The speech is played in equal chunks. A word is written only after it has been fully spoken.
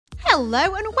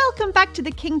Hello and welcome back to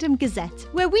the Kingdom Gazette,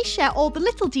 where we share all the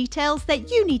little details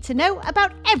that you need to know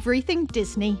about everything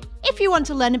Disney. If you want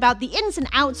to learn about the ins and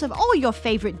outs of all your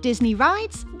favourite Disney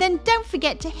rides, then don't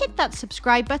forget to hit that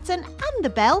subscribe button and the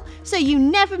bell so you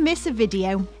never miss a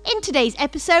video. In today's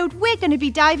episode, we're going to be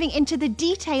diving into the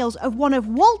details of one of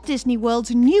Walt Disney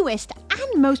World's newest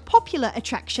and most popular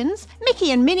attractions,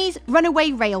 Mickey and Minnie's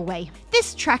Runaway Railway.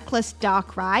 This trackless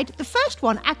dark ride, the first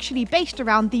one actually based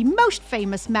around the most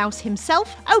famous mouse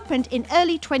himself, opened in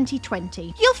early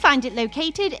 2020. You'll find it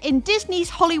located in Disney's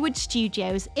Hollywood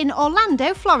Studios in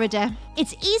Orlando, Florida.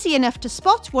 It's easy enough to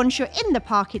spot once you're in the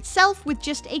park itself with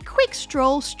just a quick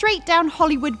stroll straight down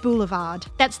Hollywood Boulevard.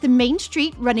 That's the main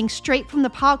street running straight from the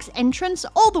park's entrance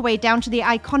all the way down to the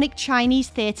iconic Chinese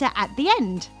theatre at the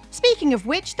end. Speaking of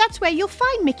which, that's where you'll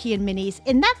find Mickey and Minnie's,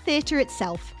 in that theatre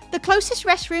itself. The closest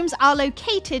restrooms are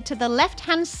located to the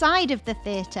left-hand side of the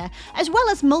theatre, as well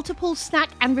as multiple snack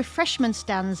and refreshment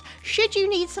stands, should you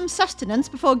need some sustenance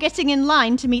before getting in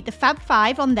line to meet the Fab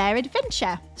Five on their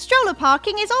adventure. Stroller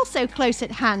parking is also close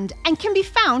at hand, and can be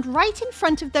found right in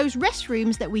front of those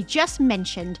restrooms that we just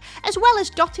mentioned, as well as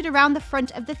dotted around the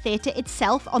front of the theatre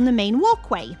itself on the main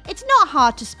walkway. It's not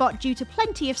hard to spot due to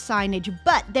plenty of signage,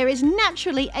 but there is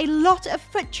naturally a lot of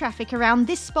foot traffic around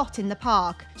this spot in the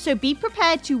park, so be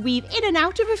prepared to weave in and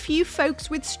out of a few folks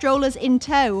with strollers in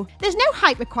tow. There's no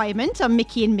height requirement on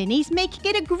Mickey and Minnie's, making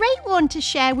it a great one to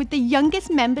share with the youngest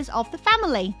members of the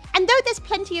family. And though there's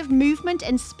plenty of movement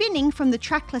and spinning from the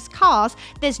trackless cars,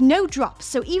 there's no drops,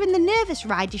 so even the nervous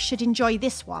riders should enjoy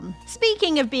this one.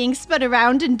 Speaking of being spun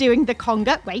around and doing the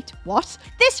conga, wait, what?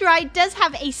 This ride does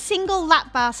have a single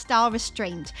lap bar style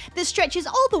restraint that stretches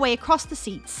all the way across the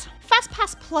seats.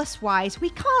 FastPass Plus wise, we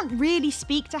can't really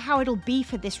speak to how it'll be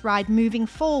for this ride moving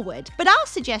forward, but our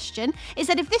suggestion is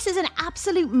that if this is an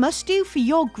absolute must-do for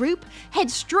your group, head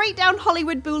straight down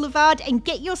Hollywood Boulevard and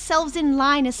get yourselves in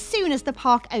line as soon as the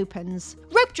park opens.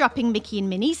 Rope dropping Mickey and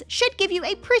Minnie's should give you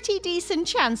a pretty decent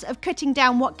chance of cutting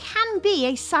down what can be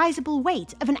a sizable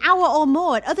wait of an hour or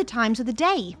more at other times of the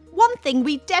day. One thing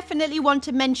we definitely want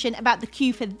to mention about the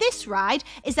queue for this ride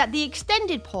is that the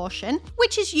extended portion,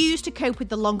 which is used to cope with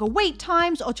the longer wait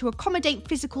times or to accommodate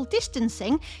physical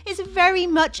distancing, is very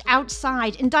much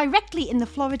outside and directly in the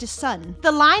Florida sun.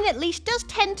 The line at least does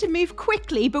tend to move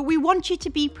quickly, but we want you to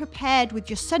be prepared with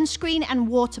your sunscreen and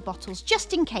water bottles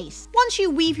just in case. Once you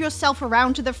weave yourself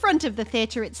around to the front of the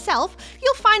theatre itself,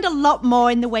 you'll find a lot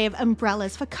more in the way of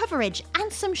umbrellas for coverage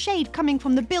and some shade coming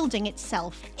from the building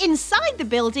itself. Inside the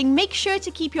building, make sure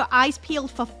to keep your eyes peeled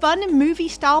for fun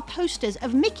movie-style posters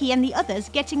of Mickey and the others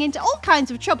getting into all kinds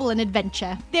of trouble and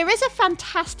adventure. There is a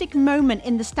fantastic moment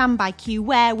in the standby queue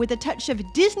where, with a touch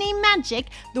of Disney magic,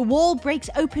 the wall breaks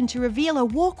open to reveal a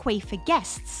walkway for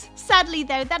guests. Sadly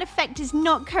though, that effect is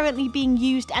not currently being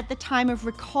used at the time of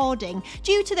recording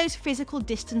due to those physical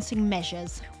distancing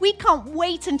measures. We can't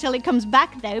wait until it comes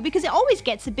back though, because it always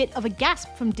gets a bit of a gasp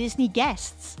from Disney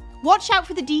guests. Watch out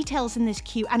for the details in this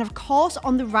queue, and of course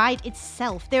on the ride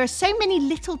itself. There are so many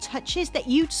little touches that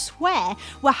you'd swear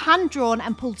were hand-drawn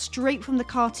and pulled straight from the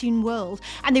cartoon world,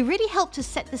 and they really help to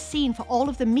set the scene for all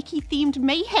of the Mickey-themed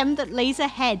mayhem that lays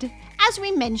ahead. As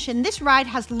we mentioned, this ride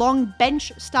has long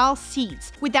bench-style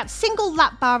seats with that single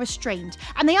lap bar restraint,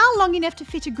 and they are long enough to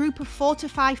fit a group of 4 to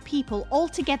 5 people all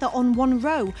together on one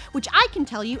row, which I can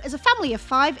tell you as a family of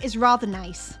 5 is rather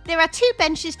nice. There are 2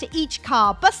 benches to each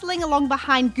car bustling along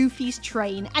behind Goofy's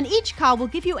train, and each car will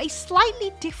give you a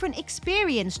slightly different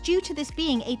experience due to this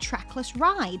being a trackless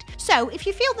ride. So if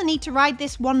you feel the need to ride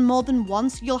this one more than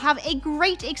once, you'll have a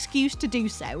great excuse to do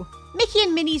so. Mickey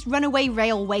and Minnie's Runaway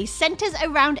Railway centers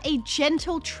around a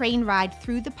gentle train ride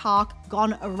through the park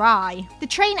gone awry. The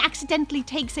train accidentally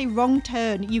takes a wrong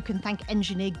turn, you can thank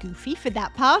Engineer Goofy for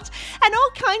that part, and all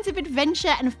kinds of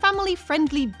adventure and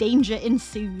family-friendly danger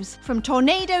ensues. From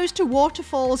tornadoes to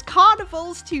waterfalls,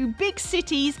 carnivals to big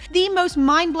cities, the most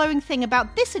mind-blowing thing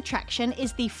about this attraction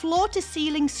is the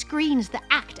floor-to-ceiling screens that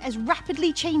act as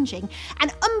rapidly changing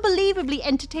and unbelievably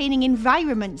entertaining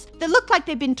environments that look like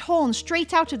they've been torn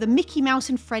straight out of the Mickey Mouse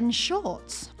and Friends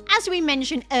shorts. As we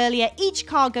mentioned earlier, each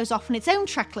car goes off on its own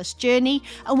trackless journey,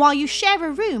 and while you share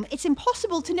a room, it's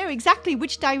impossible to know exactly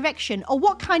which direction or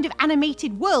what kind of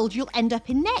animated world you'll end up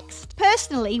in next.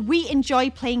 Personally, we enjoy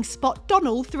playing Spot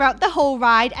Donald throughout the whole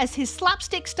ride, as his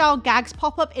slapstick-style gags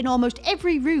pop up in almost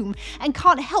every room and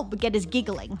can't help but get us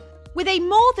giggling. With a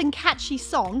more than catchy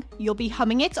song, you'll be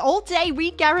humming it all day,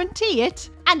 we guarantee it,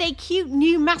 and a cute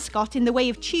new mascot in the way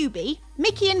of Chubby,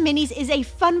 Mickey and Minnie's is a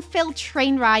fun-filled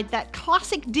train ride that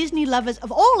classic Disney lovers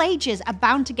of all ages are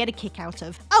bound to get a kick out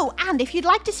of. Oh, and if you'd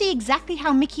like to see exactly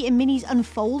how Mickey and Minnie's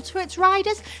unfolds for its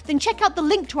riders, then check out the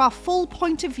link to our full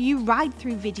point-of-view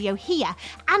ride-through video here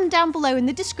and down below in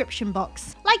the description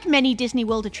box. Like many Disney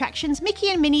World attractions, Mickey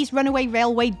and Minnie's Runaway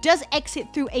Railway does exit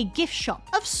through a gift shop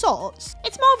of sorts.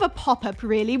 It's more of a pop-up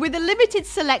really, with a limited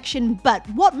selection, but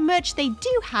what merch they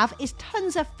do have is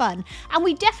tons of fun, and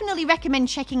we definitely recommend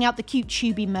checking out the cute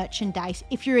Chubby merchandise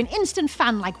if you're an instant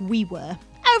fan like we were.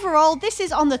 Overall, this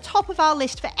is on the top of our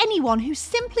list for anyone who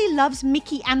simply loves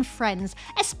Mickey and Friends,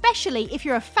 especially if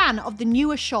you're a fan of the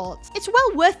newer shorts. It's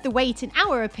well worth the wait in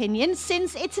our opinion,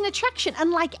 since it's an attraction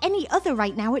unlike any other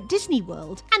right now at Disney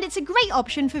World, and it's a great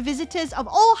option for visitors of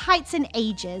all heights and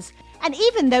ages, and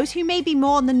even those who may be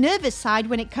more on the nervous side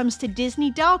when it comes to Disney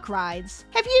dark rides.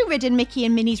 Have you ridden Mickey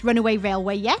and Minnie's Runaway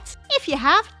Railway yet? If you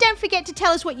have, don't forget to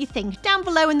tell us what you think down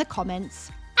below in the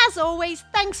comments. As always,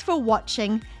 thanks for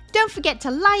watching. Don't forget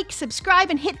to like, subscribe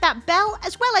and hit that bell,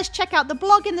 as well as check out the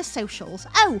blog and the socials.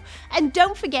 Oh, and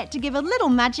don't forget to give a little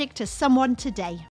magic to someone today.